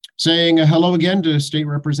Saying hello again to State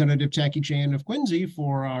Representative Tacky Chan of Quincy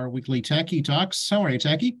for our weekly Tacky Talks. How are you,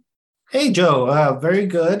 Tacky? Hey Joe, very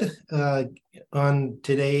good. On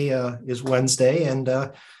today is Wednesday, and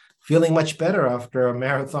feeling much better after a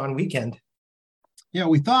marathon weekend. Yeah,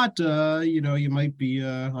 we thought you might be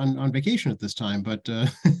on vacation at this time, but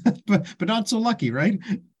but not so lucky, right?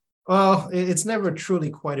 Well, it's never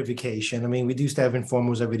truly quite a vacation. I mean, we do used to have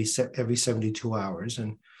informals every 72 hours,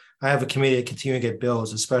 and I have a committee to continue to get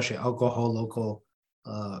bills, especially alcohol local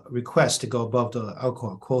requests to go above the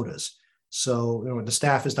alcohol quotas. So, the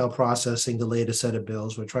staff is now processing the latest set of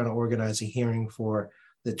bills. We're trying to organize a hearing for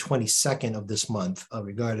the 22nd of this month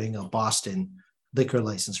regarding a Boston liquor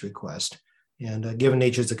license request. And given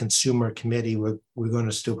nature as a consumer committee, we're going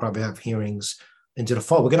to still probably have hearings into the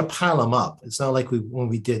fall. We're going to pile them up. It's not like when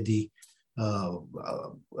we did the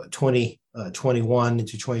 2021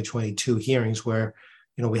 into 2022 hearings where,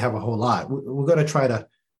 we have a whole lot. We're going to try to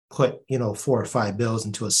put, 4 or 5 bills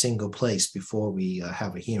into a single place before we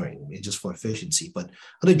have a hearing, just for efficiency. But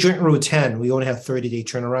under Joint Rule 10, we only have 30-day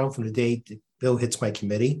turnaround from the day the bill hits my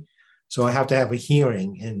committee. So I have to have a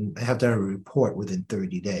hearing and I have to have a report within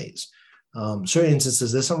 30 days. Certain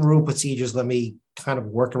instances, there's some rule procedures let me kind of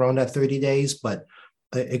work around that 30 days, but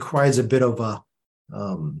it requires a bit of a,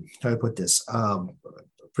 how do I put this,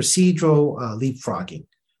 procedural leapfrogging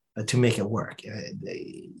to make it work.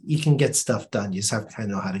 You can get stuff done. You just have to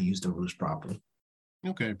kind of know how to use the rules properly.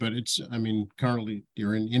 Okay, but currently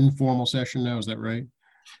you're in informal session now, is that right?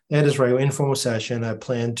 That is right. Informal session. I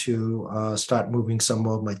plan to start moving some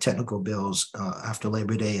of my technical bills after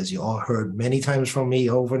Labor Day, as you all heard many times from me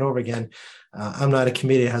over and over again. I'm not a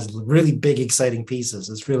committee that has really big, exciting pieces.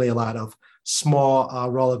 It's really a lot of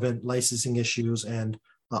small, relevant licensing issues and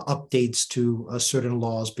updates to certain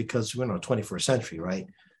laws because we're in the 21st century, right?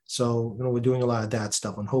 So, we're doing a lot of that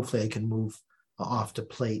stuff, and hopefully I can move off the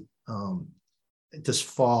plate this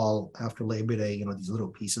fall after Labor Day, these little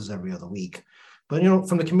pieces every other week. But,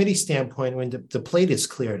 from the committee standpoint, when the plate is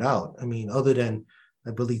cleared out, I mean, other than,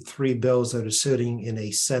 I believe, 3 bills that are sitting in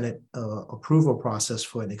a Senate approval process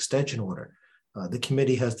for an extension order, the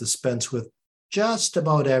committee has dispensed with just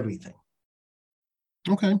about everything.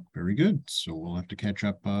 Okay, very good. So we'll have to catch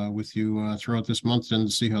up with you throughout this month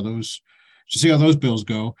and see how those bills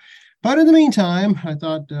go. But in the meantime, I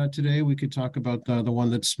thought today we could talk about the one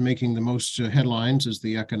that's making the most headlines is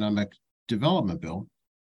the Economic Development Bill.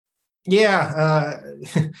 Yeah.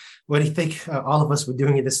 What do you think all of us were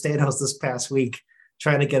doing at the State House this past week,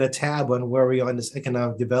 trying to get a tab on where we are on this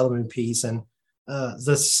economic development piece, and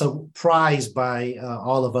the surprise by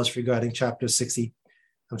all of us regarding chapter 62,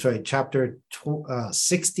 chapter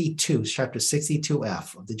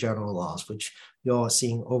 62F of the general laws, which you're all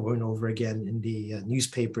seeing over and over again in the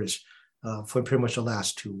newspapers for pretty much the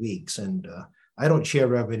last 2 weeks. And I don't share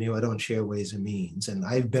revenue. I don't share ways and means. And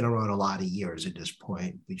I've been around a lot of years at this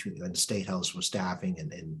point between the State House was staffing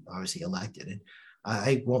and obviously elected. And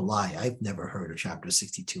I won't lie, I've never heard of Chapter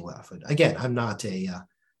 62F. And again, I'm not a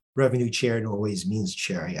revenue chair nor ways and means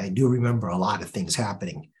chair. I do remember a lot of things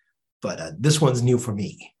happening, but this one's new for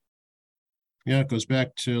me. Yeah, it goes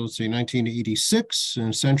back to, let's see, 1986,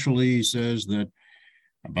 and essentially says that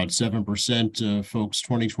about 7% of folks'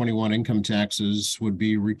 2021 income taxes would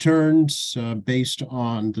be returned based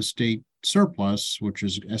on the state surplus, which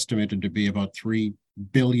is estimated to be about $3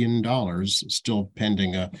 billion, still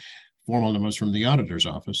pending formal numbers from the auditor's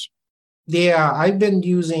office. Yeah, I've been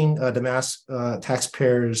using the Mass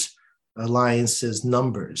Taxpayers Alliance's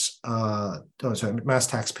numbers, Mass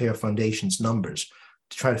Taxpayer Foundation's numbers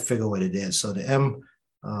to try to figure what it is. So the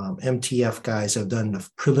MTF guys have done the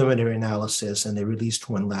preliminary analysis, and they released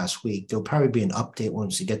one last week. There'll probably be an update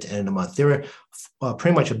once you get to the end of the month. They're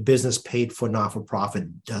pretty much a business paid for,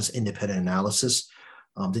 not-for-profit, does independent analysis.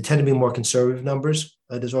 They tend to be more conservative numbers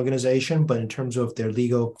at this organization, but in terms of their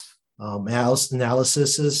legal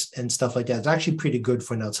analysis and stuff like that, it's actually pretty good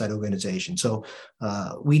for an outside organization. So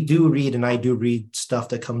we do read, and I do read stuff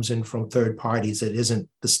that comes in from third parties that isn't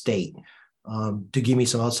the state to give me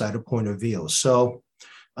some outsider point of view. So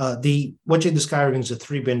what you're describing is the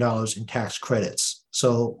 $3 billion in tax credits.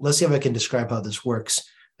 So let's see if I can describe how this works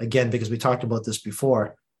again, because we talked about this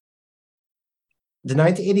before. The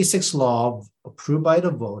 1986 law approved by the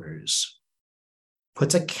voters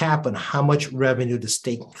puts a cap on how much revenue the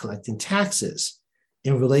state can collect in taxes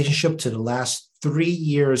in relationship to the last 3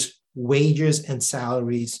 years' wages and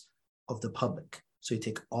salaries of the public. So you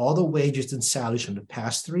take all the wages and salaries from the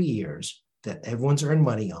past 3 years that everyone's earned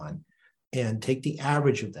money on and take the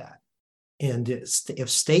average of that. And if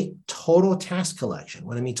state total tax collection,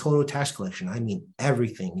 when I mean total tax collection, I mean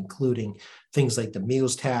everything, including things like the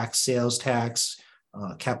meals tax, sales tax,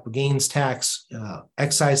 capital gains tax,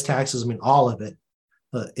 excise taxes, I mean, all of it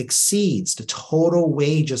exceeds the total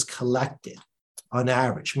wages collected on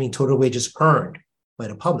average, I mean, total wages earned by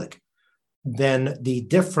the public, then the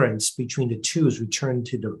difference between the two is returned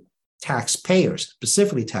to the taxpayers,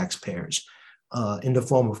 specifically taxpayers, in the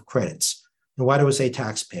form of credits. And why do I say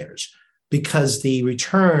taxpayers? Because the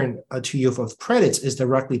return to you of credits is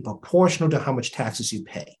directly proportional to how much taxes you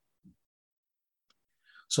pay.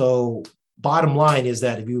 So bottom line is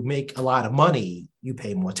that if you make a lot of money, you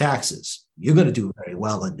pay more taxes. You're going to do very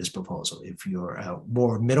well in this proposal. If you're a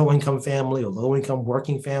more middle income family or low income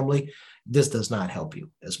working family, this does not help you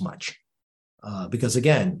as much. Because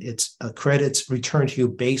again, it's credits returned to you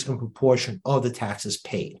based on proportion of the taxes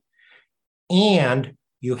paid. And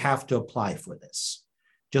you have to apply for this.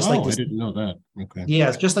 Just like this, I didn't know that. Okay. Yeah,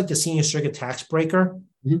 it's just like the senior circuit tax breaker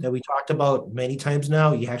that we talked about many times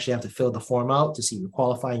now. You actually have to fill the form out to see if you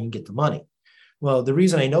qualify and you get the money. Well, the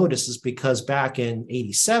reason I know this is because back in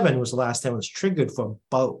 87 was the last time it was triggered for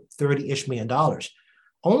about $30-ish million.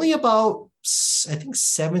 Only about, I think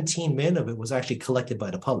 17 million of it was actually collected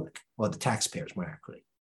by the public, or the taxpayers more accurately.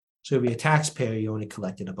 So if you're a taxpayer, you only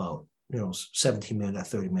collected about 17 million or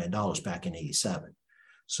 $30 million back in 87.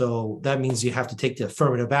 So that means you have to take the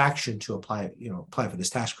affirmative action to apply for this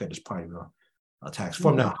tax credit as part of your tax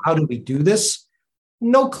form. Now, how do we do this?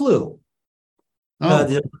 No clue.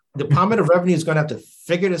 The Department of Revenue is going to have to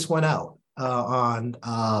figure this one out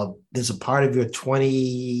is a part of your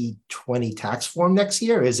 2020 tax form next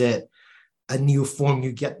year. Is it a new form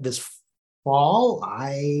you get this fall?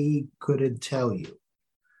 I couldn't tell you.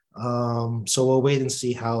 So we'll wait and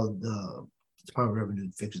see how the Department of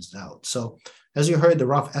Revenue figures it out. So as you heard, the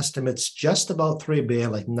rough estimate's just about $3 billion,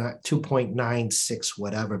 like not 2.96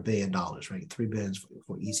 whatever $billion, right? $3 billion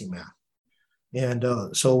for easy math. And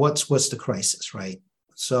so what's the crisis, right?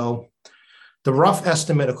 So the rough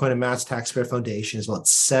estimate, according to Mass Taxpayer Foundation, is about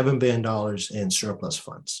 $7 billion in surplus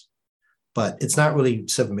funds. But it's not really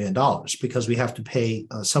 $7 billion because we have to pay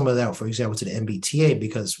some of that, for example, to the MBTA,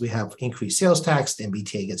 because we have increased sales tax. The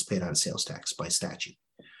MBTA gets paid out of sales tax by statute.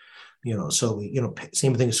 So we,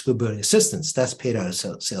 same thing as school building assistance, that's paid out of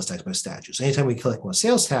sales tax by statute. So anytime we collect more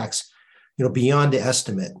sales tax, beyond the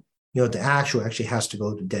estimate, the actual actually has to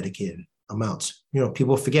go to dedicated amounts.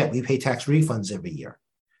 People forget we pay tax refunds every year.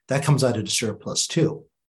 That comes out of the surplus too.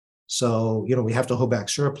 So, we have to hold back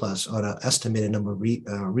surplus on an estimated number of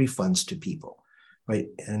refunds to people, right?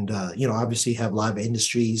 And, obviously have live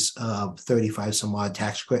industries, 35 some odd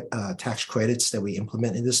tax credits that we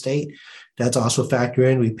implement in the state. That's also factored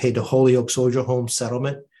in. We paid the Holyoke Soldier Home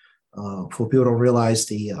settlement. For people who don't realize,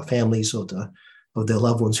 the families of their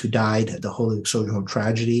loved ones who died at the Holyoke Soldier Home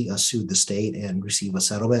tragedy sued the state and received a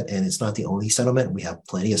settlement. And it's not the only settlement. We have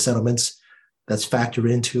plenty of settlements that's factored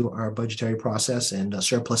into our budgetary process, and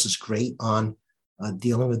surplus is great on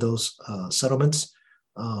dealing with those settlements.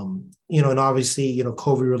 And obviously,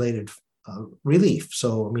 COVID-related relief.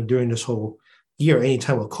 So, during this whole year,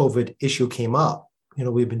 anytime a COVID issue came up,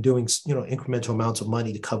 we've been doing, incremental amounts of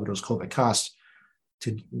money to cover those COVID costs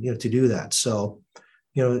to do that. So,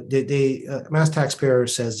 the mass taxpayer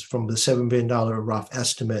says from the $7 billion rough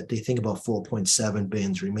estimate, they think about 4.7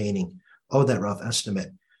 billion remaining of that rough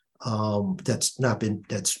estimate.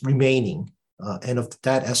 That's remaining. And of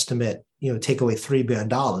that estimate, take away $3 billion,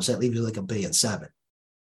 that leaves you like $1.7 billion.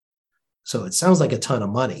 So it sounds like a ton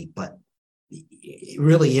of money, but it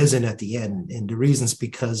really isn't at the end. And the reason's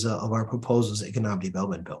because of our proposal's economic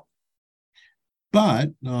development bill.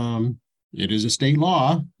 But it is a state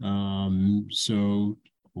law. So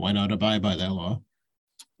why not abide by that law?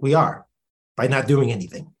 We are, by not doing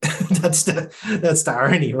anything. That's the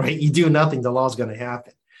irony, right? You do nothing, the law's going to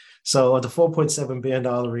happen. So the $4.7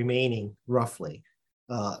 billion remaining, roughly,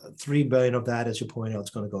 $3 billion of that, as you point out,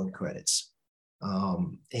 is going to go in credits.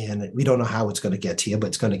 And we don't know how it's going to get to you, but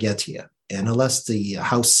it's going to get to you. And unless the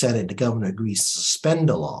House, Senate, the governor agrees to suspend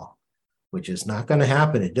the law, which is not going to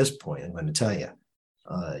happen at this point, I'm going to tell you,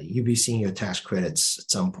 you'll be seeing your tax credits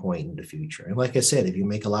at some point in the future. And like I said, if you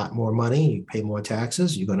make a lot more money, you pay more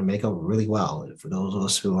taxes, you're going to make up really well. And for those of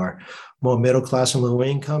us who are more middle class and low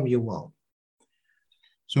income, you won't.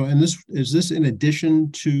 So, and is this in addition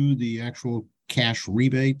to the actual cash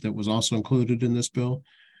rebate that was also included in this bill?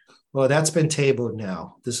 Well, that's been tabled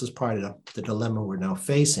now. This is part of the dilemma we're now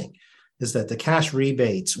facing, is that the cash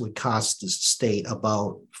rebates would cost the state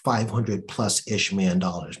about $500+ million,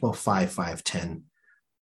 about 510,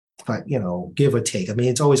 give or take.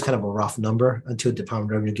 It's always kind of a rough number until the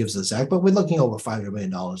Department of Revenue gives us that, but we're looking over $500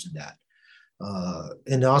 million in that.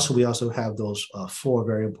 And also, we also have those 4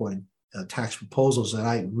 very important tax proposals that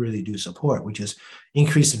I really do support, which is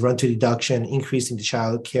increasing rent-to deduction, increasing the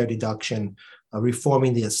child care deduction,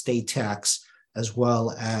 reforming the estate tax, as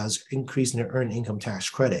well as increasing the earned income tax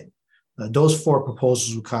credit. Those four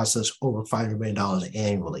proposals would cost us over $500 million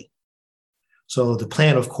annually. So the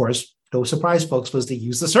plan, of course, no surprise, folks, was to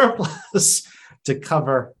use the surplus to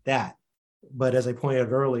cover that. But as I pointed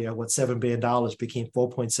out earlier, what $7 billion became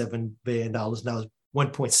 $4.7 billion now is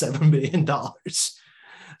 $1.7 billion.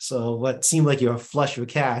 So what seemed like you're flush with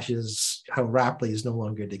cash is how rapidly is no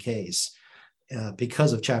longer the case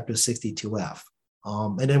because of Chapter 62F.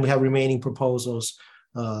 And then we have remaining proposals,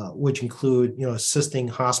 which include, assisting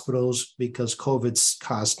hospitals because COVID's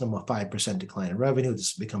caused them a 5% decline in revenue.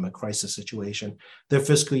 This has become a crisis situation. Their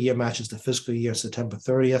fiscal year matches the fiscal year September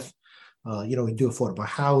 30th. We do affordable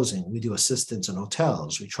housing. We do assistance in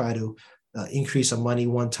hotels. We try to increase our money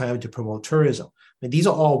one time to promote tourism. These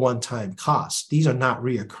are all one-time costs. These are not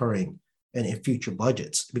reoccurring in future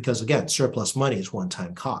budgets because, again, surplus money is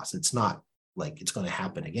one-time cost. It's not like it's going to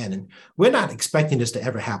happen again. And we're not expecting this to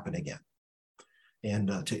ever happen again. And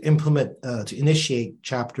to initiate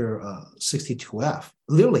Chapter 62F,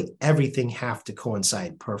 literally everything have to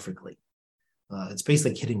coincide perfectly. It's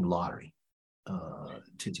basically hitting the lottery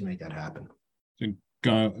to make that happen.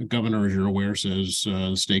 The governor, as you're aware, says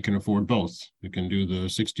the state can afford both. It can do the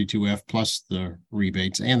 62F plus the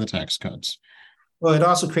rebates and the tax cuts. Well, it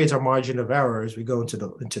also creates our margin of error as we go into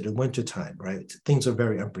the winter time, right? Things are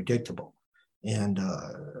very unpredictable. And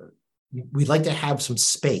we'd like to have some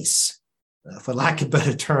space, for lack of a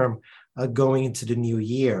better term, going into the new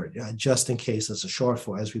year, just in case there's a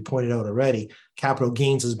shortfall. As we pointed out already, capital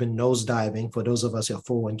gains has been nosediving for those of us who have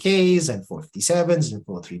 401ks and 457s and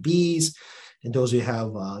 403bs. And those who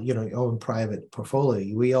have, your own private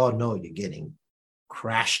portfolio, we all know you're getting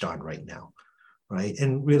crashed on right now, right?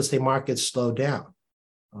 And real estate markets slow down.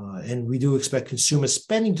 And we do expect consumer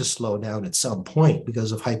spending to slow down at some point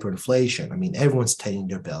because of hyperinflation. Everyone's tightening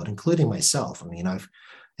their belt, including myself.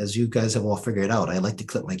 As you guys have all figured out, I like to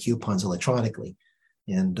clip my coupons electronically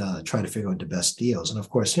and try to figure out the best deals. And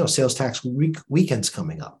of course, sales tax weekend's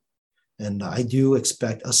coming up. And I do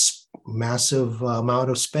expect a massive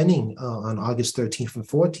amount of spending on August 13th and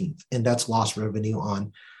 14th. And that's lost revenue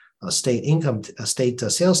on state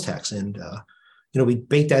sales tax. And, we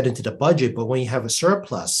bake that into the budget. But when you have a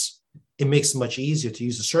surplus, it makes it much easier to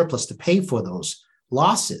use the surplus to pay for those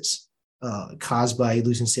losses caused by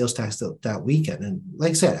losing sales tax that weekend. And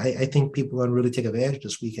like I said, I think people are going to really take advantage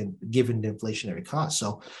this weekend, given the inflationary costs.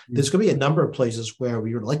 So there's going to be a number of places where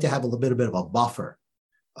we would like to have a little bit of a buffer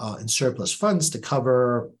in surplus funds to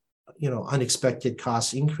cover, unexpected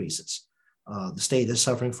cost increases. The state is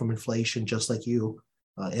suffering from inflation, just like you.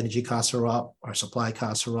 Energy costs are up, our supply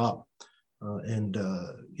costs are up, and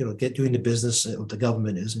doing the business with the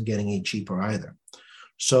government isn't getting any cheaper either.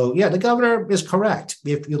 So yeah, the governor is correct.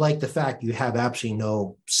 If you like the fact you have absolutely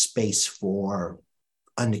no space for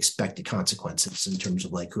unexpected consequences in terms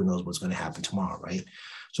of who knows what's going to happen tomorrow, right?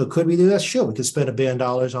 So could we do that? Sure, we could spend $1 billion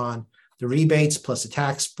on the rebates plus the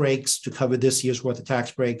tax breaks to cover this year's worth of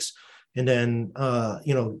tax breaks. And then, have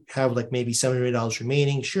maybe $700 million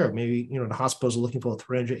remaining. Sure, maybe, the hospitals are looking for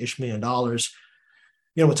 $300-ish million.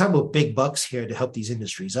 We're talking about big bucks here to help these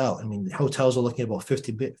industries out. The hotels are looking at about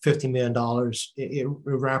 $50 million. It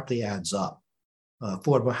rapidly adds up.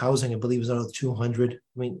 Affordable housing, I believe, is another 200.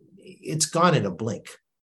 It's gone in a blink.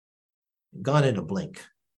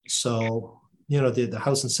 So, the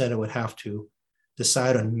House and Senate would have to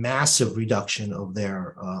decide on massive reduction of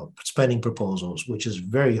their spending proposals, which is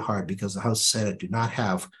very hard because the House and Senate do not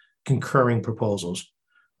have concurring proposals.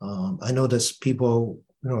 I know that people,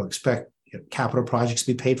 expect capital projects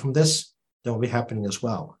to be paid from this. That will be happening as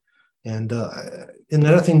well. And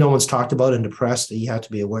another thing no one's talked about in the press that you have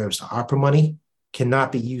to be aware of is the ARPA money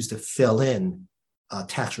cannot be used to fill in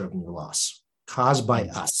tax revenue loss caused by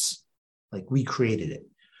us. We created it.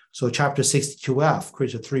 So Chapter 62F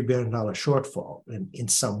creates a $3 billion shortfall in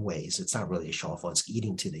some ways. It's not really a shortfall. It's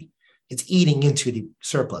eating into the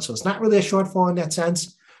surplus. So it's not really a shortfall in that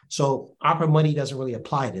sense. So ARPA money doesn't really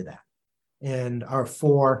apply to that. And our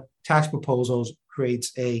four tax proposals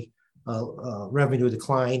creates a revenue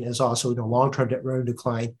decline, as also long-term debt revenue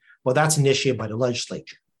decline. Well, that's initiated by the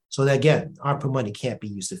legislature. So that, again, ARPA money can't be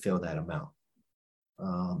used to fill that amount.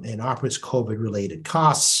 And ARPA's COVID-related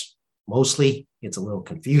costs, mostly. It's a little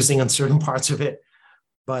confusing on certain parts of it,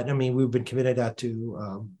 but we've been committed that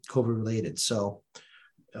to COVID related. So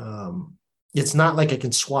it's not like I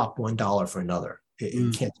can swap $1 for another.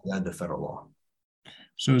 It can't be under federal law.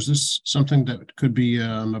 So is this something that could be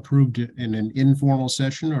approved in an informal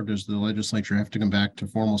session, or does the legislature have to come back to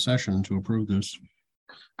formal session to approve this?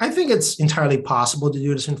 I think it's entirely possible to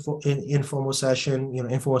do this in informal session.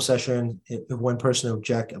 Informal session, if one person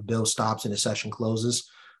object, a bill stops and the session closes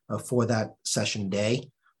for that session day.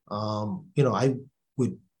 I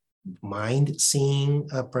would mind seeing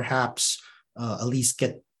perhaps at least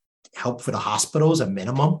get help for the hospitals at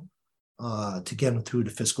minimum to get them through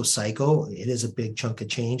the fiscal cycle. It is a big chunk of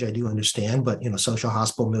change, I do understand, but social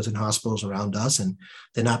hospital mills and hospitals around us, and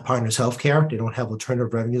they're not Partners Healthcare. They don't have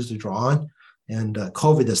alternative revenues to draw on. And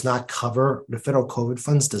COVID does not cover, the federal COVID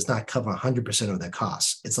funds does not cover 100% of their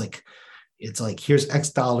costs. It's like, here's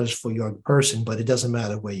X dollars for your person, but it doesn't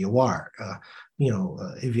matter where you are.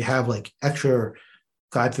 If you have like extra,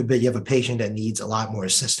 God forbid, you have a patient that needs a lot more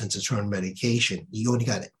assistance in terms of medication, you only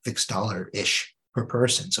got a fixed dollar-ish per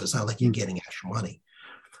person. So it's not like you're getting extra money.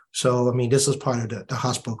 So, I mean, this is part of the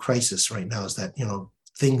hospital crisis right now, is that,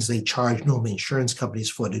 things they charge normally insurance companies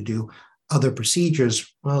for to do other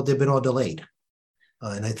procedures, well, they've been all delayed.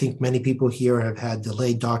 And I think many people here have had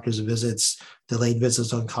delayed doctor's visits, delayed visits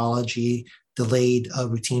to oncology, delayed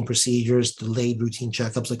routine procedures, delayed routine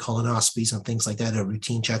checkups like colonoscopies and things like that, or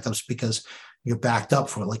routine checkups because you're backed up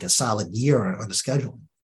for like a solid year on the schedule.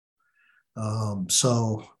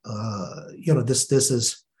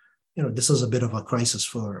 This is a bit of a crisis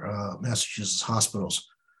for Massachusetts hospitals.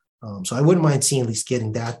 So I wouldn't mind seeing at least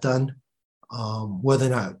getting that done. Whether or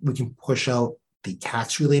not we can push out the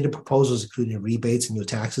tax-related proposals, including rebates and new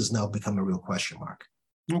taxes, now become a real question mark.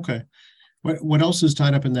 Okay. What else is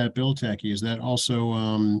tied up in that bill, Tacky? Is that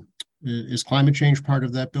also, is climate change part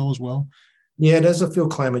of that bill as well? Yeah, there's a few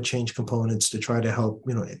climate change components to try to help,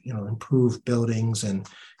 improve buildings and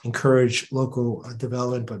encourage local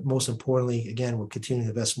development. But most importantly, again, we're continuing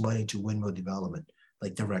to invest money into windmill development,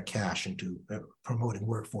 like direct cash, into promoting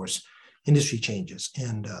workforce industry changes.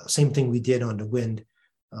 And same thing we did on the wind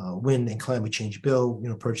and climate change bill,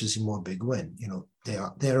 purchasing more big wind.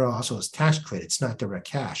 There are also tax credits, not direct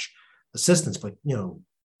cash assistance, but,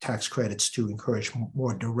 tax credits to encourage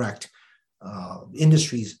more direct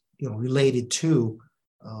industries, related to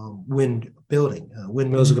wind building.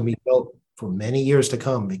 Windmills are going to be built for many years to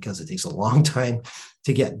come because it takes a long time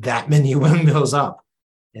to get that many windmills up.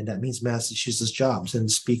 And that means Massachusetts jobs. And the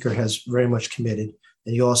speaker has very much committed.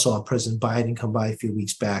 And you also saw President Biden come by a few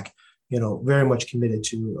weeks back, very much committed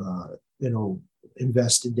to,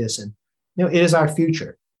 invest in this. And, it is our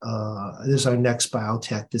future. This is our next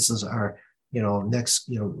biotech. This is our, next,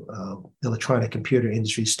 electronic computer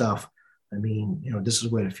industry stuff. I mean, this is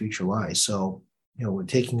where the future lies. So, we're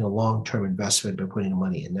taking a long-term investment by putting the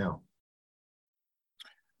money in now.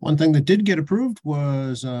 One thing that did get approved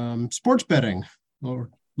was sports betting, or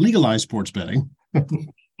legalized sports betting.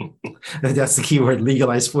 That's the key word,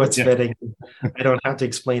 legalized sports betting. I don't have to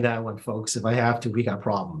explain that one, folks. If I have to, we got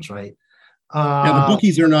problems, right? The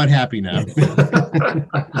bookies are not happy now.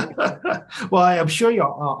 Well, I'm sure your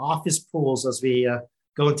office pools as we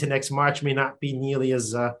go into next March may not be nearly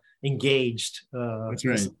as engaged. That's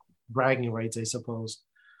right. Bragging rights, I suppose.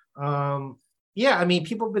 Yeah, I mean,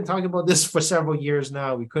 people have been talking about this for several years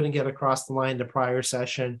now. We couldn't get across the line the prior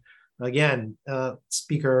session. Again,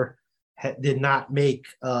 Speaker did not make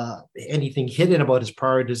anything hidden about his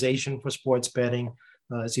prioritization for sports betting.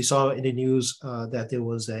 As you saw in the news, that there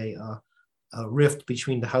was a rift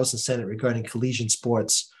between the House and Senate regarding collegiate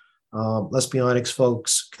sports. Let's be honest,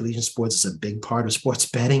 folks, collegiate sports is a big part of sports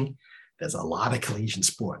betting. There's a lot of collegiate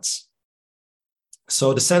sports.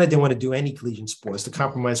 So the Senate didn't want to do any collegiate sports. The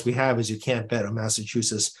compromise we have is you can't bet on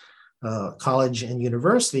Massachusetts college and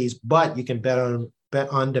universities, but you can bet on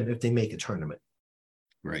them if they make a tournament.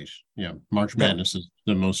 Right. Yeah. March Madness is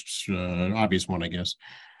the most obvious one, I guess.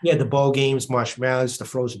 Yeah, the bowl games, March Madness, the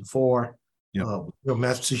Frozen Four. Yep.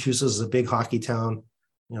 Massachusetts is a big hockey town.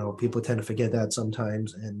 People tend to forget that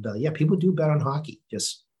sometimes. And people do bet on hockey,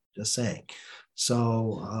 just saying.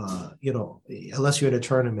 So, unless you're in a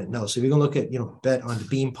tournament, no. So if you're going to look at, bet on the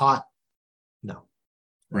bean pot, no.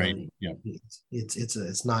 Right. Yeah.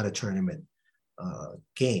 It's not a tournament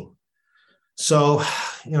game. So,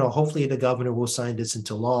 hopefully the governor will sign this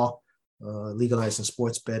into law, legalizing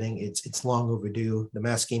sports betting. It's long overdue. The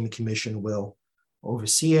Mass Gaming Commission will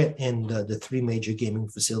oversee it, and the three major gaming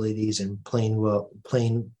facilities in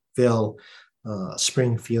Plainville,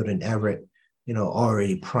 Springfield, and Everett,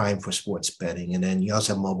 already primed for sports betting. And then you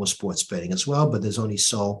also have mobile sports betting as well, but there's only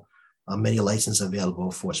so many licenses available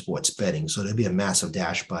for sports betting. So there'll be a massive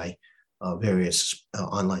dash by various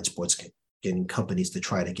online sports getting companies to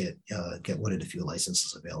try to get one of the few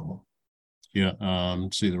licenses available. Yeah.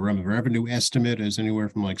 See, the revenue estimate is anywhere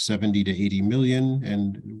from like 70 to 80 million.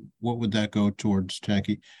 And what would that go towards,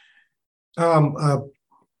 Tacky? 45%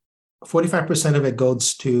 of it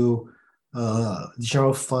goes to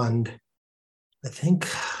general fund, I think,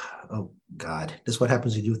 oh God, this is what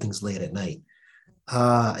happens when you do things late at night.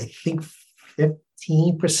 I think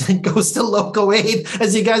 15% goes to local aid.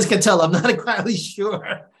 As you guys can tell, I'm not entirely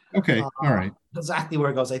sure Okay, all right. exactly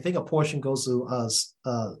where it goes. I think a portion goes to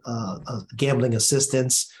gambling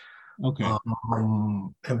assistance. Okay.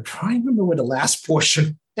 I'm trying to remember where the last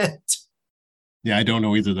portion went. Yeah, I don't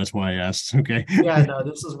know either. That's why I asked. Okay. Yeah, no,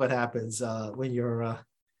 this is what happens when you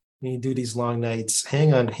do these long nights.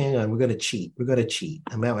 Hang on, hang on. We're gonna cheat. We're gonna cheat.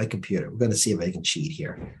 I'm at my computer. We're gonna see if I can cheat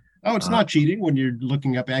here. Oh, it's Uh, not cheating when you're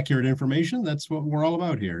looking up accurate information. That's what we're all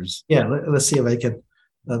about here. Is yeah, let's see if I can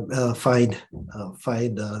find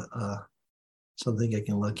something I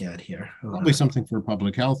can look at here. Hold probably on. something for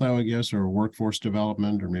public health, I would guess, or workforce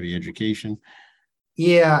development, or maybe education.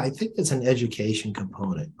 Yeah, I think it's an education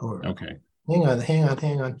component. Or Okay. hang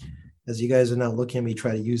on. As you guys are now looking at me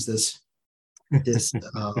try to use this what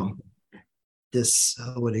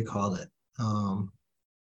do you call it?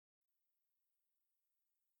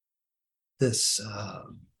 This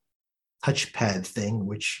touchpad thing,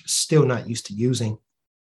 which still not used to using.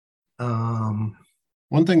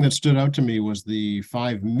 One thing that stood out to me was the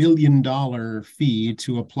 $5 million fee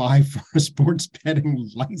to apply for a sports betting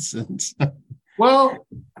license. Well,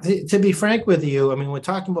 to be frank with you, I mean, we're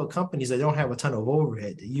talking about companies that don't have a ton of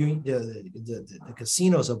overhead. The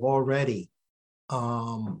casinos have already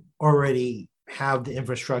have the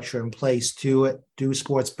infrastructure in place to do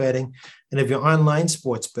sports betting. And if you're online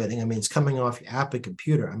sports betting, I mean, it's coming off your app and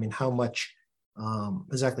computer. I mean, how much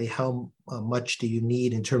exactly how much do you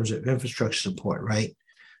need in terms of infrastructure support, right?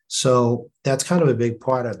 So that's kind of a big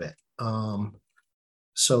part of it.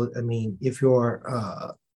 So I mean, if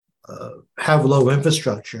you're have low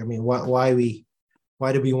infrastructure, I mean, why do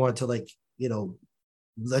we want to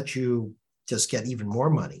let you just get even more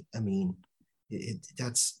money? I mean,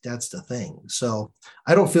 that's the thing. So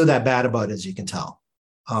I don't feel that bad about it, as you can tell.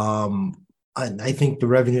 And I think the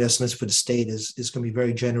revenue estimates for the state is going to be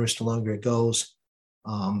very generous the longer it goes.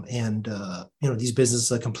 These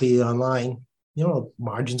businesses are completely online.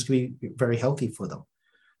 Margins can be very healthy for them.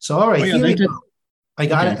 So all right, Oh yeah, here they we did. go. I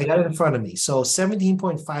got Okay. it. I got it in front of me. So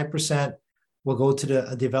 17.5% will go to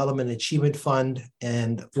the Development Achievement Fund,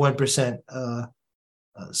 and 1%,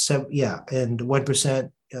 and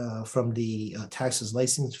 1% from the taxes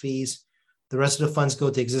license fees. The rest of the funds go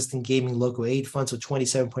to existing gaming local aid funds. So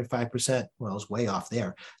 27.5%. Well, it's way off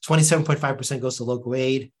there. 27.5% goes to local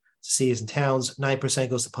aid, cities and towns. 9%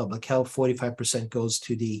 goes to public health. 45% goes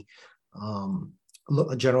to the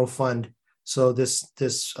general fund. So this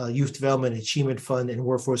Youth Development Achievement Fund and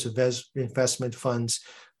Workforce Investment Funds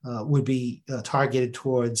would be targeted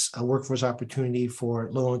towards a workforce opportunity for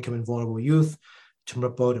low-income and vulnerable youth to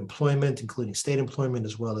promote employment, including state employment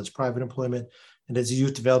as well as private employment. And there's a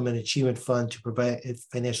Youth Development Achievement Fund to provide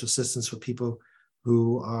financial assistance for people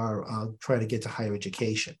who are trying to get to higher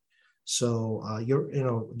education. So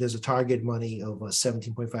there's a target money of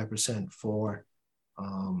 17.5% for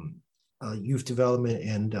youth development,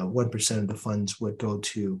 and 1% of the funds would go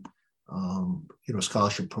to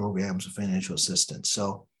scholarship programs and financial assistance.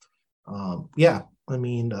 So I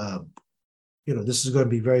mean, this is going to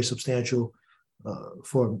be very substantial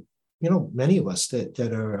for many of us that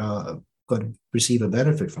are going to receive a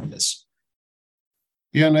benefit from this.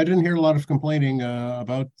 Yeah, and I didn't hear a lot of complaining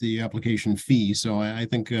about the application fee. So I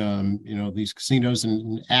think these casinos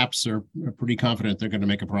and apps are pretty confident they're going to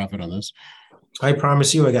make a profit on this. I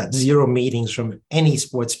promise you, I got 0 meetings from any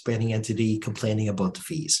sports betting entity complaining about the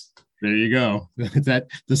fees. There you go. That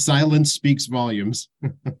the silence speaks volumes.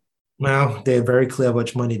 Well, they're very clear how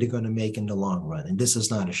much money they're going to make in the long run, and this is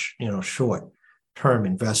not a short-term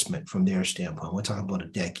investment from their standpoint. We're talking about a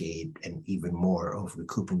decade and even more of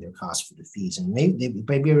recouping their costs for the fees, and maybe they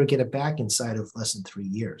might be able to get it back inside of less than 3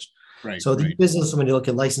 years. Right. So the right. business, when you look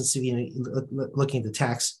at licensing and looking at the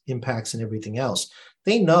tax impacts and everything else,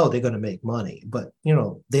 they know they're going to make money, but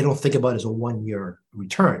they don't think about it as a 1-year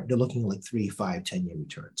return. They're looking at like 3, 5, 10-year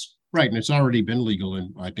returns. Right, and it's already been legal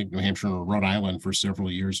in, I think, New Hampshire or Rhode Island for several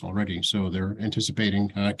years already. So they're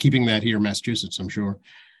anticipating keeping that here in Massachusetts, I'm sure.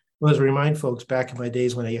 Well, as I remind folks, back in my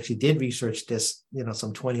days when I actually did research this,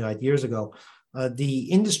 some 20 odd years ago,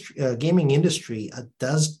 the gaming industry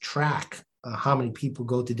does track how many people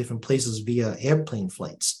go to different places via airplane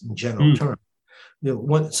flights in general terms.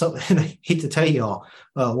 And I hate to tell you all,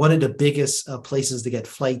 one of the biggest places to get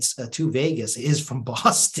flights to Vegas is from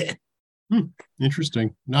Boston.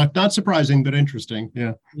 Interesting. Not surprising, but interesting.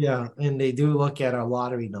 Yeah. Yeah, and they do look at our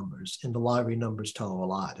lottery numbers, and the lottery numbers tell a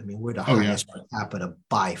lot. I mean, we're the highest per capita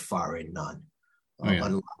by far and none on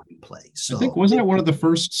lottery play. So I think wasn't it one of the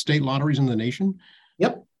first state lotteries in the nation?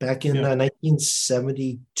 Yep, back in Yeah.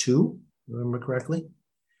 1972, remember correctly.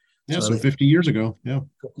 Yeah. So So like 50 years ago. Yeah.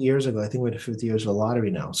 50 years ago, I think we're at 50 years of the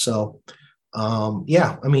lottery now. So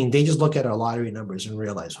yeah, I mean, they just look at our lottery numbers and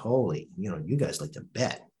realize, holy, you guys like to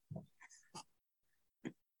bet.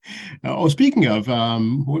 Oh, speaking of,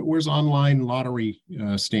 where's online lottery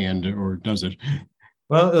stand, or does it?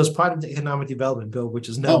 Well, it was part of the economic development bill, which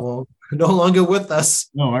is Oh, no longer with us,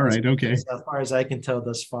 oh, all right. Okay. as far as I can tell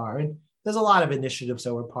thus far. And there's a lot of initiatives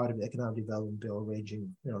that were part of the economic development bill,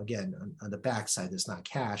 ranging, again, on the backside, it's not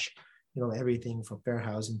cash. Everything from fair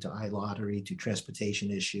housing to iLottery to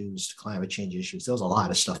transportation issues to climate change issues. There was a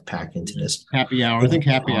lot of stuff packed into Yeah. this. Happy hour. I think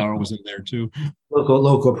happy hour was in there too.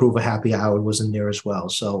 Local approval happy hour was in there as well.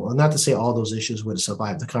 So not to say all those issues would have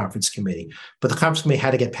survived the conference committee, but the conference committee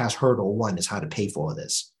had to get past hurdle one, is how to pay for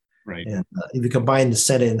this. Right. And if you combine the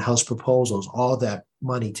Senate and House proposals, all that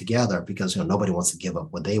money together, because nobody wants to give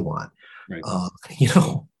up what they want. Right.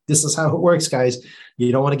 This is how it works, guys.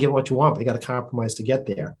 You don't want to get what you want, but you got to compromise to get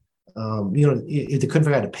there. If they couldn't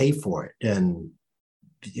figure out how to pay for it, then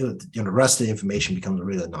the rest of the information becomes a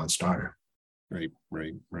really non-starter. Right.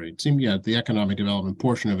 The economic development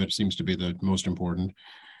portion of it seems to be the most important.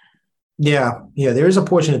 Yeah, there is a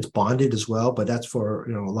portion that's bonded as well, but that's for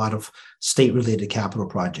a lot of state-related capital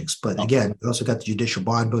projects. But again, we also got the judicial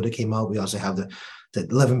bond bill that came out. We also have the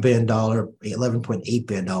 $11 billion, $11.8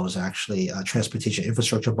 billion actually, transportation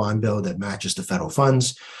infrastructure bond bill that matches the federal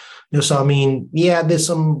funds. So I mean, there's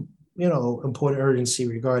some important urgency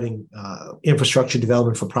regarding infrastructure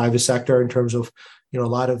development for private sector in terms of a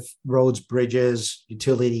lot of roads, bridges,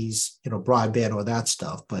 utilities, broadband, all that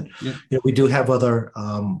stuff. But we do have other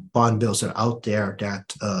bond bills that are out there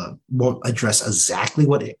that won't address exactly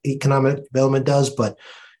what economic development does, but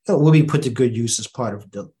will be put to good use as part of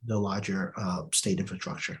the larger state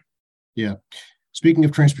infrastructure. Yeah. Speaking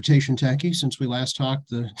of transportation, Tacky, since we last talked,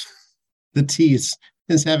 the T is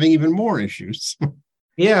having even more issues.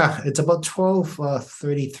 Yeah, it's about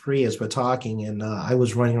 12:33 as we're talking, and I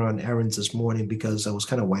was running around errands this morning because I was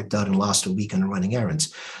kind of wiped out and lost a weekend running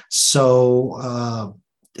errands. So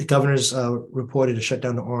the governor's reported to shut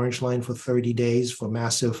down the Orange Line for 30 days for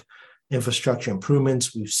massive infrastructure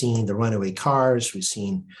improvements. We've seen the runaway cars. We've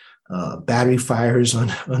seen battery fires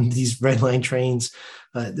on these red line trains.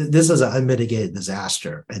 This is an unmitigated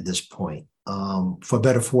disaster at this point. For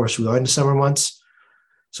better or for worse, we are in the summer months.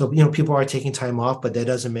 So, people are taking time off, but that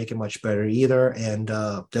doesn't make it much better either. And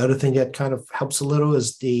the other thing that kind of helps a little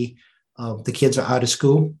is the kids are out of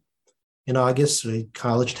school in August. The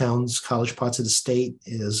college towns, college parts of the state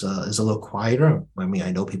is a little quieter. I mean,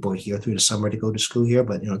 I know people are here through the summer to go to school here,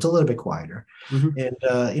 but, it's a little bit quieter. Mm-hmm. And,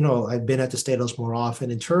 I've been at the State House more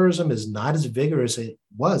often, and tourism is not as vigorous as it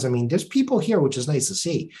was. I mean, there's people here, which is nice to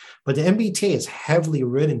see, but the MBTA is heavily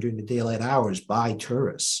ridden during the daylight hours by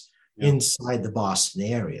tourists inside the Boston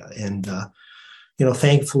area. And,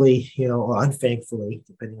 thankfully, or unthankfully,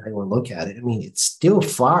 depending on how you want to look at it, I mean, it's still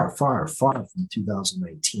far, far, far from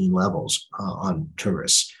 2019 levels on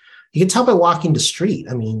tourists. You can tell by walking the street.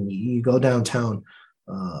 I mean, you go downtown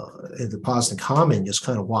at the Boston Common, just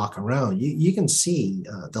kind of walk around, you can see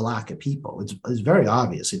the lack of people. It's very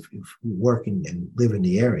obvious if you work and live in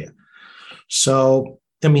the area. So,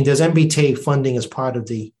 I mean, there's MBTA funding as part of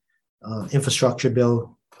the infrastructure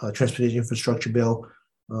bill, transportation infrastructure bill.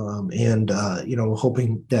 We're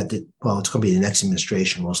hoping that, it's going to be the next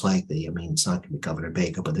administration, most likely. I mean, it's not going to be Governor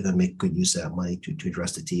Baker, but they're going to make good use of that money to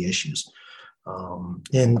address the T issues.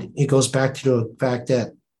 And it goes back to the fact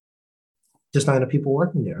that there's not enough people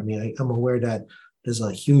working there. I mean, I'm aware that there's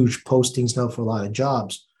a huge postings now for a lot of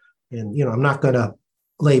jobs. And, I'm not going to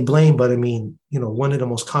lay blame, but I mean, one of the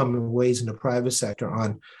most common ways in the private sector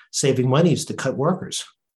on saving money is to cut workers.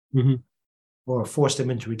 Mm-hmm. Or force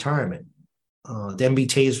them into retirement. The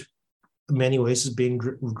MBTA in many ways is being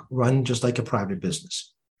run just like a private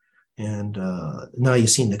business. And now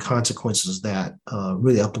you've seen the consequences of that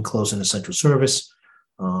really up and close in the central service.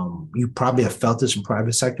 You probably have felt this in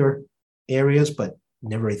private sector areas, but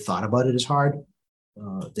never really thought about it as hard.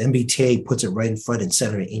 The MBTA puts it right in front and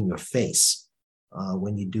center in your face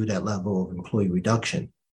when you do that level of employee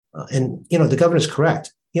reduction. And the governor's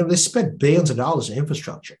correct. They spent billions of dollars in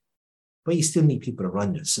infrastructure, but you still need people to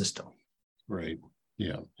run the system. Right.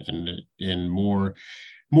 Yeah. And more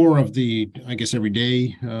of the, I guess,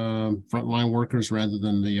 everyday frontline workers rather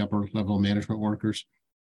than the upper level management workers.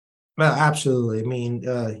 Well, absolutely. I mean,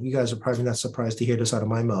 you guys are probably not surprised to hear this out of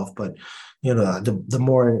my mouth, but the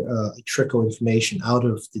more trickle information out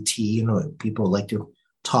of the T, people like to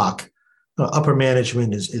talk. Upper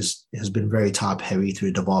management has been very top heavy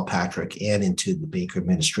through Deval Patrick and into the Baker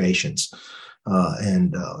administrations.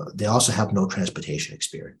 And they also have no transportation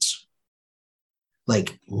experience,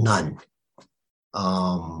 like none.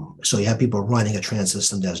 So you have people running a transit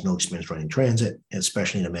system that has no experience running transit,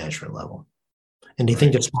 especially in the management level. And they think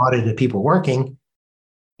Right. they're smarter than people working.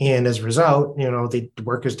 And as a result, the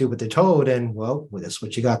workers do what they're told, and well, that's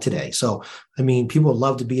what you got today. So, I mean, people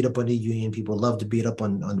love to beat up on the union. People love to beat up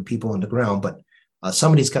on the people on the ground, but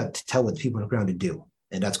somebody's got to tell what the people on the ground to do,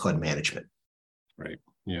 and that's called management. Right.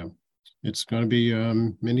 Yeah. It's going to be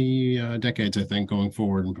many decades, I think, going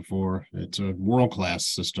forward and before it's a world-class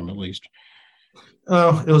system, at least.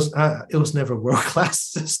 Oh, it was never a world class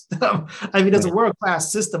system. I mean, it's a Right. world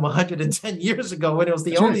class system 110 years ago when it was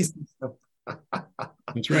the That's right. only system.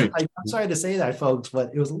 That's right. I'm sorry to say that, folks,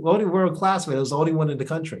 but it was only world class, but it was the only one in the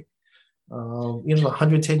country. The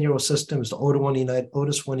 110-year-old system is the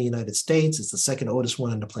oldest one in the United States. It's the second oldest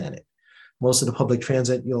one on the planet. Most of the public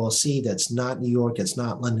transit you'll see that's not New York, it's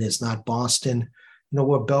not London, it's not Boston.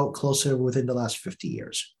 We're built closer within the last 50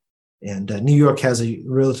 years. And New York has a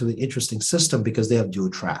relatively interesting system because they have dual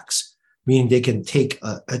tracks, meaning they can take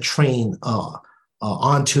a train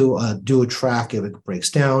onto a dual track if it breaks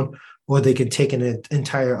down, or they can take an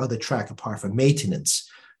entire other track apart for maintenance.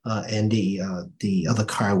 And the other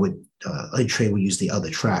car would, a train would use the other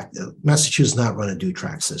track. Massachusetts not run a dual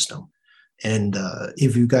track system. And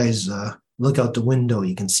if you guys look out the window,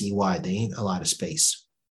 you can see why. There ain't a lot of space.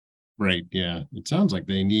 Right. Yeah. It sounds like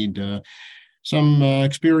they need some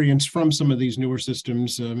experience from some of these newer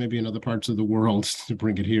systems, maybe in other parts of the world, to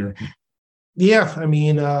bring it here. Yeah, I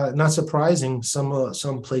mean, not surprising.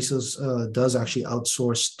 Some places does actually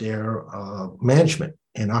outsource their management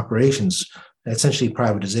and operations, essentially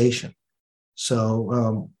privatization.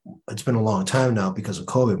 So it's been a long time now because of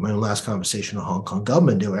COVID. My last conversation with the Hong Kong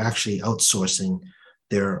government, they were actually outsourcing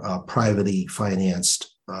their privately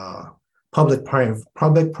financed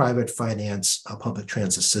public-private finance public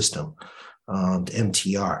transit system, the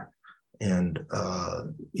MTR. And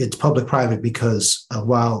it's public-private because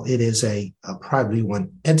while it is a privately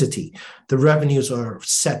run entity, the revenues are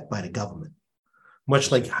set by the government,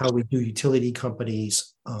 much like how we do utility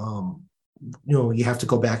companies. You have to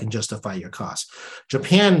go back and justify your costs.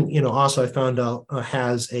 Japan, also I found out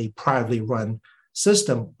has a privately run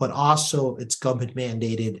system, but also it's government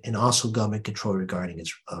mandated and also government control regarding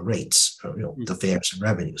its rates, the fares and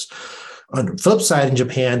revenues. On the flip side, in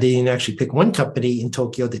Japan, they didn't actually pick one company. In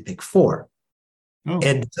Tokyo, they picked four. Oh.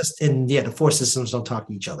 And the four systems don't talk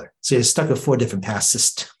to each other. So you're stuck with four different pass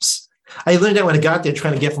systems. I learned that when I got there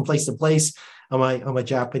trying to get from place to place on my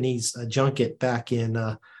Japanese junket back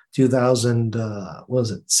in 2000, what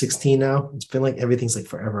was it, 16 now? It's been like, everything's like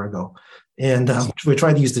forever ago. And we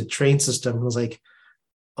tried to use the train system. And I was like,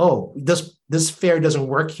 oh, this fare doesn't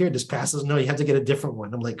work here. This passes. No, you have to get a different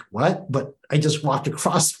one. I'm like, what? But I just walked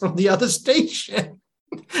across from the other station.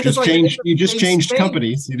 You just changed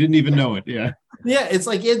companies. You didn't even know it. Yeah. Yeah, it's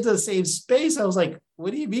like into the same space. I was like,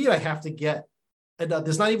 what do you mean I have to get another?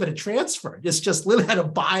 There's not even a transfer. It's just literally had to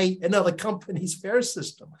buy another company's fare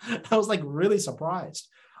system. I was like really surprised.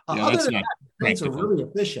 Yeah, other than that, trains are really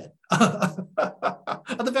efficient. Other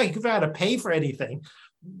than fact, if you had to pay for anything,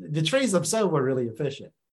 the trains themselves were really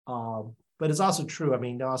efficient. But it's also true. I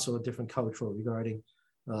mean, also a different cultural regarding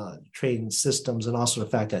train systems, and also the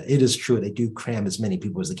fact that it is true they do cram as many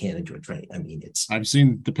people as they can into a train. I mean, I've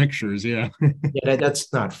seen the pictures. Yeah. Yeah,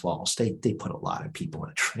 that's not false. They put a lot of people on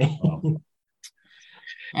a train. Oh.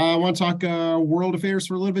 I want to talk world affairs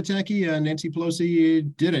for a little bit, Tacky. Nancy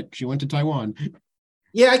Pelosi did it. She went to Taiwan.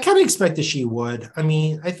 Yeah, I kind of expected she would. I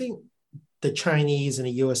mean, I think the Chinese and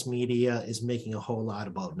the U.S. media is making a whole lot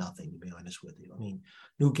about nothing, to be honest with you. I mean,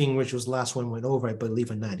 Newt Gingrich was the last one went over, I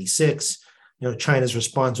believe, in '96. China's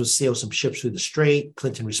response was sail some ships through the strait.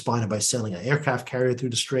 Clinton responded by sailing an aircraft carrier through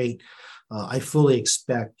the strait. I fully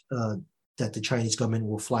expect that the Chinese government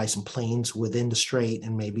will fly some planes within the strait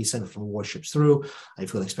and maybe send some warships through. I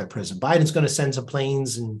fully expect President Biden's going to send some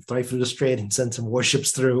planes and fly through the strait and send some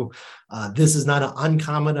warships through. This is not an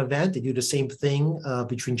uncommon event. They do the same thing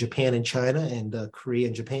between Japan and China, and Korea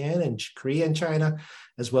and Japan, and Korea and China,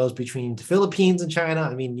 as well as between the Philippines and China.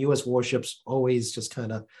 I mean, U.S. warships always just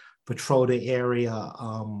kind of patrol the area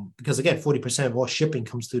because, again, 40% of all shipping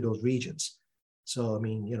comes through those regions. So, I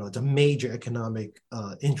mean, it's a major economic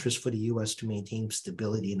interest for the U.S. to maintain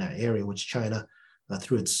stability in that area, which China,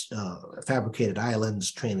 through its fabricated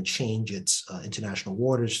islands, trying to change its international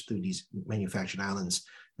waters through these manufactured islands,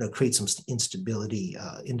 create some instability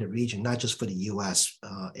in the region, not just for the U.S.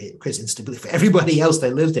 It creates instability for everybody else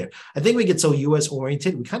that lives there. I think we get so U.S.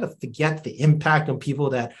 oriented, we kind of forget the impact on people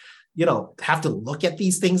that have to look at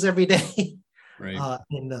these things every day, right?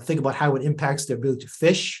 And think about how it impacts their ability to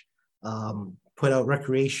fish, put out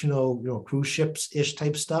recreational, cruise ships-ish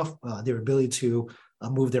type stuff, their ability to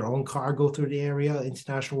move their own cargo through the area,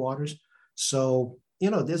 international waters. So,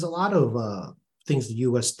 there's a lot of things the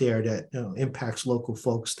U.S. there that impacts local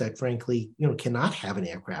folks that frankly, cannot have an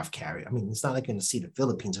aircraft carrier. I mean, it's not like you're going to see the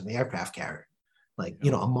Philippines have an aircraft carrier, like,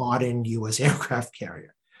 a modern U.S. aircraft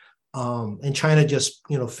carrier. And China just,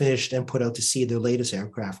 finished and put out to sea their latest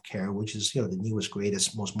aircraft carrier, which is, the newest,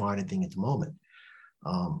 greatest, most modern thing at the moment.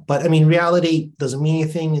 But I mean, reality doesn't mean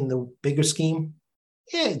anything in the bigger scheme.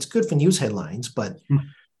 Yeah, it's good for news headlines, but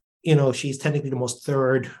she's technically the most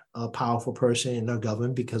third powerful person in our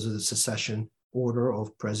government because of the secession order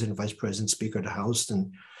of president, vice president, speaker of the House,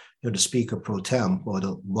 and the speaker pro tem, or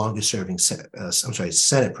the longest serving,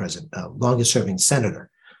 Senate president, longest serving senator.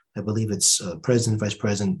 I believe it's president, vice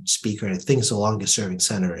president, speaker, and I think it's the longest serving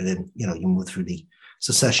senator. And then, you move through the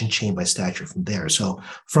succession chain by statute from there. So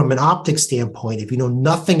from an optics standpoint, if you know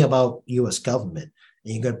nothing about U.S. government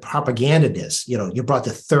and you got propagandist, you brought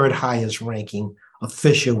the third highest ranking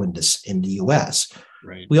official in the U.S.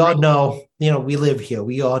 Right. We all know, we live here.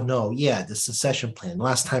 We all know, the secession plan. The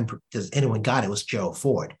last time anyone got it was Gerald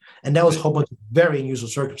Ford. And that was a whole bunch of very unusual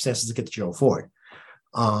circumstances to get to Gerald Ford.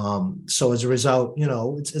 So as a result,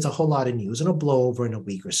 it's a whole lot of news, and it'll blow over in a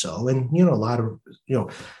week or so. And, a lot of,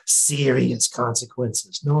 serious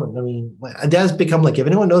consequences. No, I mean, it has become like, if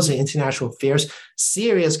anyone knows the international affairs,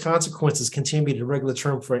 serious consequences continue to be the regular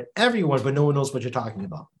term for everyone, but no one knows what you're talking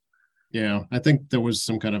about. Yeah, I think there was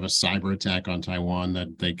some kind of a cyber attack on Taiwan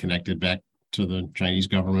that they connected back to the Chinese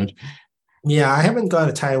government. Yeah, I haven't got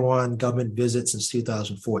a Taiwan government visit since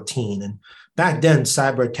 2014. And back then,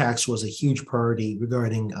 cyber attacks was a huge priority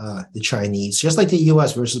regarding the Chinese, just like the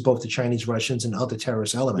U.S. versus both the Chinese, Russians, and other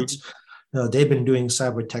terrorist elements. Mm-hmm. They've been doing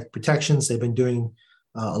cyber tech protections. They've been doing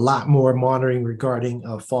a lot more monitoring regarding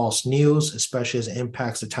false news, especially as it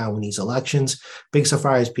impacts the Taiwanese elections. Big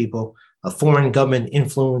surprise, people. A foreign government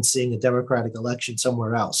influencing a democratic election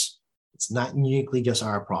somewhere else. It's not uniquely just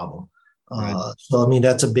our problem. Right. So, I mean,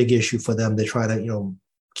 that's a big issue for them. They try to,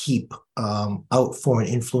 keep out foreign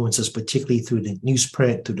influences, particularly through the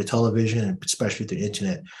newsprint, through the television, and especially through the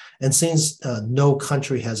internet. And since no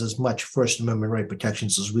country has as much First Amendment right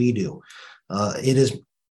protections as we do, it is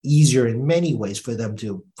easier in many ways for them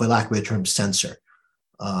to, for lack of a term, censor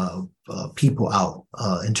people out,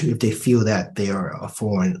 and if they feel that they are a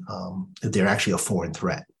foreign, if they're actually a foreign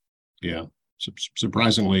threat. Yeah.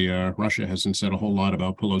 Surprisingly, Russia hasn't said a whole lot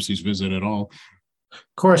about Pelosi's visit at all. Of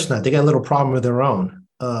course not. They got a little problem of their own.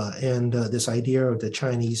 And this idea of the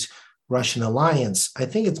Chinese-Russian alliance, I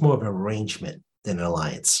think it's more of an arrangement than an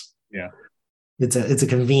alliance. Yeah. It's a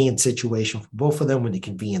convenient situation for both of them. When the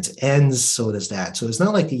convenience ends, so does that. So it's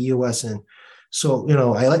not like the U.S. and so,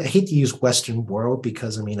 I hate to use Western world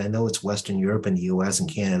because, I mean, I know it's Western Europe and the U.S. and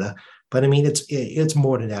Canada, but I mean, it's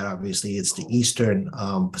more than that, obviously. It's the Eastern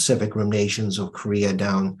Pacific Rim nations of Korea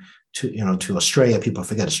down to, to Australia. People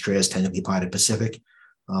forget Australia is technically part of the Pacific.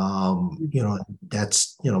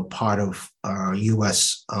 That's, part of our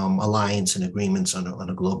U.S. Alliance and agreements on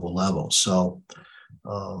a global level. So,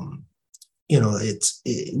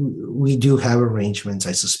 we do have arrangements,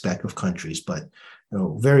 I suspect, with countries, but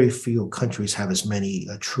very few countries have as many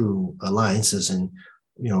true alliances and,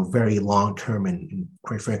 very long-term and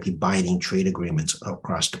quite frankly, binding trade agreements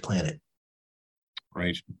across the planet.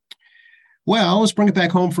 Right. Well, let's bring it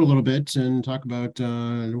back home for a little bit and talk about,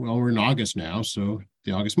 we're in August now, so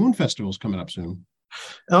the August Moon Festival is coming up soon.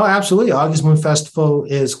 Oh, absolutely. August Moon Festival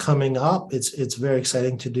is coming up. It's very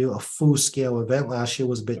exciting to do a full-scale event. Last year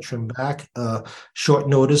was a bit trimmed back. Short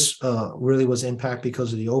notice really was impact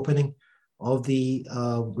because of the opening of the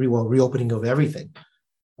reopening of everything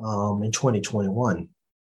in 2021.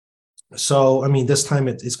 So, I mean, this time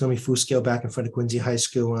it's going to be full scale back in front of Quincy High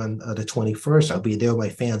School on the 21st. I'll be there with my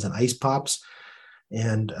fans and ice pops.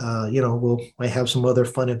 And, might have some other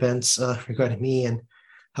fun events regarding me and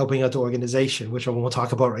helping out the organization, which I won't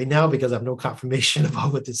talk about right now because I have no confirmation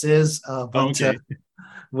about what this is. Okay.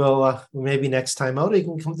 Maybe next time out, they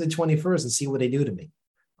can come to the 21st and see what they do to me.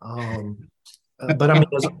 But I mean,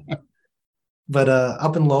 But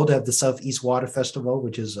up in Lowell, they have the Southeast Water Festival,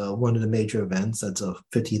 which is one of the major events. That's a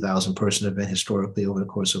 50,000 person event historically over the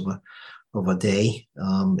course of a day.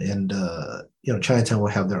 Chinatown will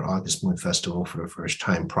have their August Moon Festival for the first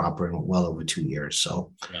time proper in well over 2 years.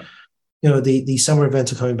 So, the summer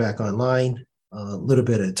events are coming back online a little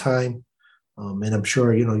bit at a time. And I'm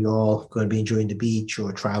sure, you're all going to be enjoying the beach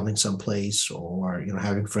or traveling someplace or,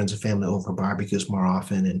 having friends and family over barbecues more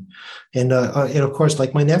often. And of course,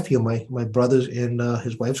 like my nephew, my brother and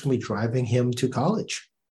his wife's going to be driving him to college.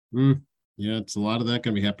 Yeah, it's a lot of that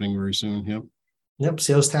going to be happening very soon. Yep. Yep,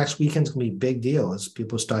 sales tax weekend's gonna be a big deal as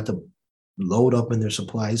people start to load up in their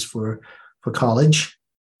supplies for college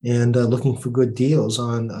and looking for good deals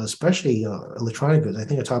on especially electronic goods. I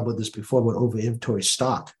think I talked about this before about over inventory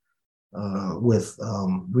stock with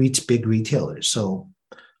big retailers. So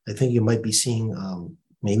I think you might be seeing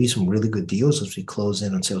maybe some really good deals as we close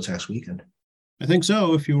in on sales tax weekend. I think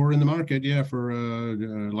so. If you were in the market, yeah, for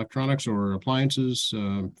electronics or appliances,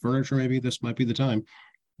 furniture, maybe this might be the time.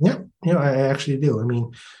 Yeah, I actually do. I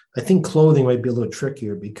mean, I think clothing might be a little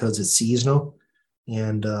trickier because it's seasonal,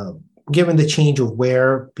 and given the change of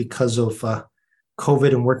wear because of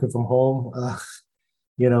COVID and working from home,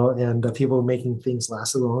 and people making things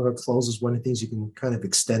last a little longer. Clothes is one of the things you can kind of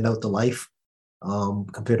extend out the life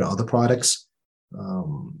compared to other products.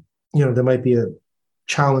 There might be a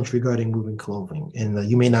challenge regarding moving clothing, and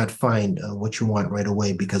you may not find what you want right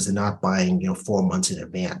away because they're not buying, 4 months in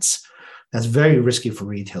advance. That's very risky for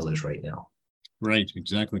retailers right now. Right,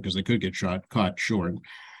 exactly, because they could get caught short.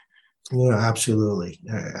 Absolutely,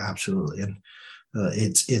 absolutely, and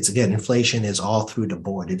it's again, inflation is all through the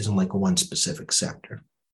board. It isn't like one specific sector.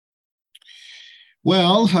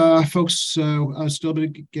 Well, folks, still able to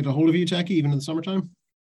get a hold of you, Tacky, even in the summertime?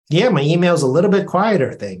 Yeah, my email's a little bit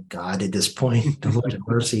quieter, thank God, at this point. The Lord have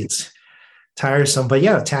mercy, it's tiresome. But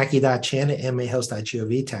yeah,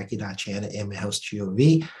 tacky.chan@mahouse.gov,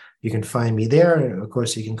 tacky.chan@mahouse.gov. You can find me there. Of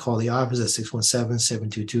course, you can call the office at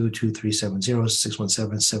 617-722-2370,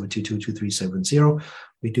 617-722-2370.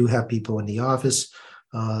 We do have people in the office.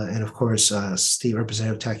 And of course, State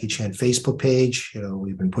Representative Tacky Chan Facebook page.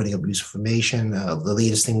 We've been putting up news information. The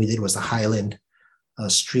latest thing we did was the Highland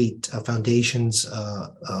Street Foundation's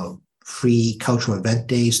free cultural event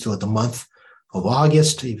days throughout the month of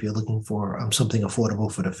August. If you're looking for something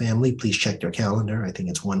affordable for the family, please check their calendar. I think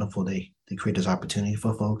it's wonderful. They create this opportunity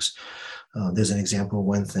for folks. There's an example of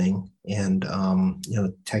one thing, and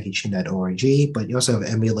tackychan.org, but you also have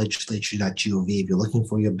MAlegislature.gov. If you're looking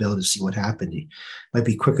for your bill to see what happened, it might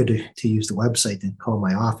be quicker to use the website than call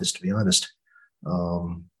my office, to be honest.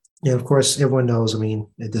 Of course, everyone knows,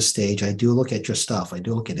 at this stage, I do look at your stuff. I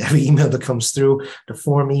do look at every email that comes through, the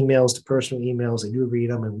form emails, the personal emails. I do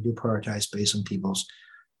read them, and we do prioritize based on people's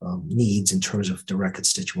needs in terms of direct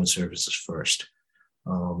constituent services first.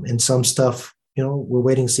 And some stuff, we're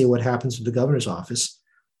waiting to see what happens with the governor's office.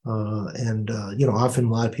 Often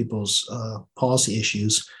a lot of people's policy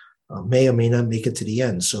issues may or may not make it to the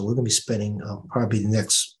end. So we're going to be spending probably the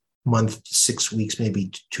next month, 6 weeks,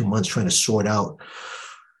 maybe 2 months trying to sort out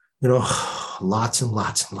lots and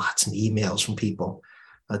lots and lots of emails from people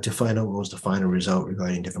to find out what was the final result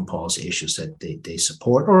regarding different policy issues that they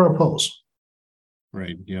support or oppose.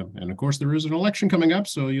 Right. Yeah. And of course, there is an election coming up,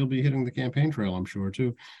 so you'll be hitting the campaign trail, I'm sure,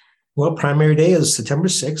 too. Well, primary day is September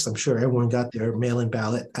 6th. I'm sure everyone got their mail-in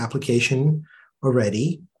ballot application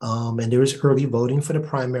already. And there is early voting for the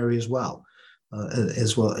primary as well,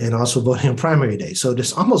 and also voting on primary day. So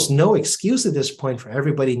there's almost no excuse at this point for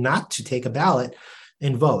everybody not to take a ballot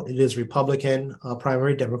and vote. It is Republican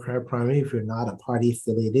primary, Democratic primary. If you're not a party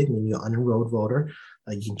affiliated and you're an unenrolled voter,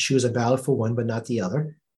 you can choose a ballot for one, but not the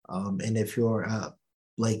other. And if you're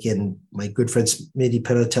like in my good friend Smitty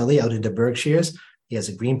Penatelli out in the Berkshires, he has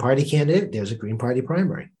a Green Party candidate. There's a Green Party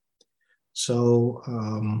primary. So,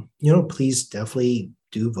 please definitely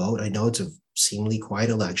do vote. I know it's a seemingly quiet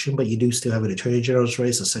election, but you do still have an Attorney General's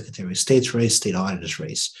race, a Secretary of State's race, State Auditor's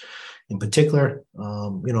race. In particular,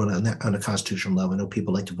 on a constitutional level, I know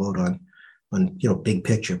people like to vote on big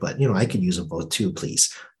picture, but I could use a vote too,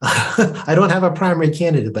 please. I don't have a primary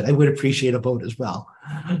candidate, but I would appreciate a vote as well.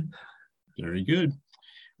 Very good.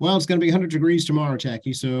 Well, it's going to be 100 degrees tomorrow,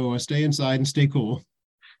 Tacky, so stay inside and stay cool.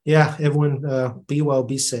 Yeah, everyone be well,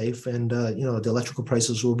 be safe, and the electrical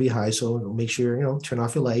prices will be high, so make sure turn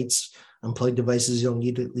off your lights, unplug devices you don't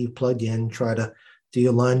need to leave plugged in, try to do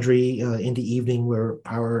your laundry in the evening where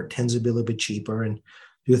power tends to be a little bit cheaper, and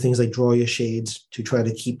do things like draw your shades to try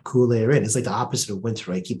to keep cool air in. It's like the opposite of winter,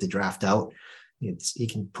 right? Keep the draft out. You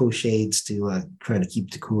can pull shades to try to keep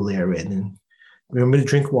the cool air in, and remember to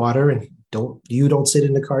drink water, and don't sit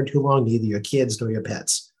in the car too long, neither your kids nor your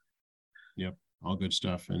pets. Yep, all good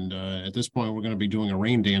stuff. And at this point, we're going to be doing a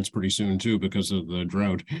rain dance pretty soon too because of the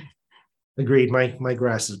drought. Agreed. My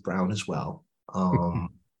grass is brown as well.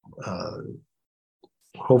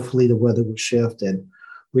 Hopefully the weather will shift and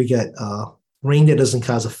we get rain that doesn't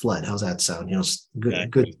cause a flood. How's that sound?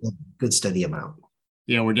 Good steady amount.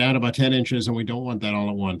 Yeah, we're down about 10 inches and we don't want that all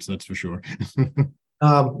at once. That's for sure.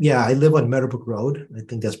 Yeah, I live on Meadowbrook Road. I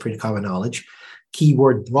think that's pretty common knowledge.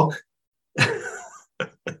 Keyword brook.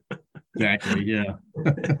 Exactly. Yeah.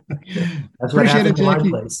 That's what happened to my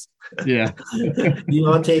place. Yeah. You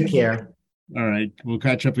all take care. All right. We'll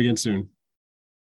catch up again soon.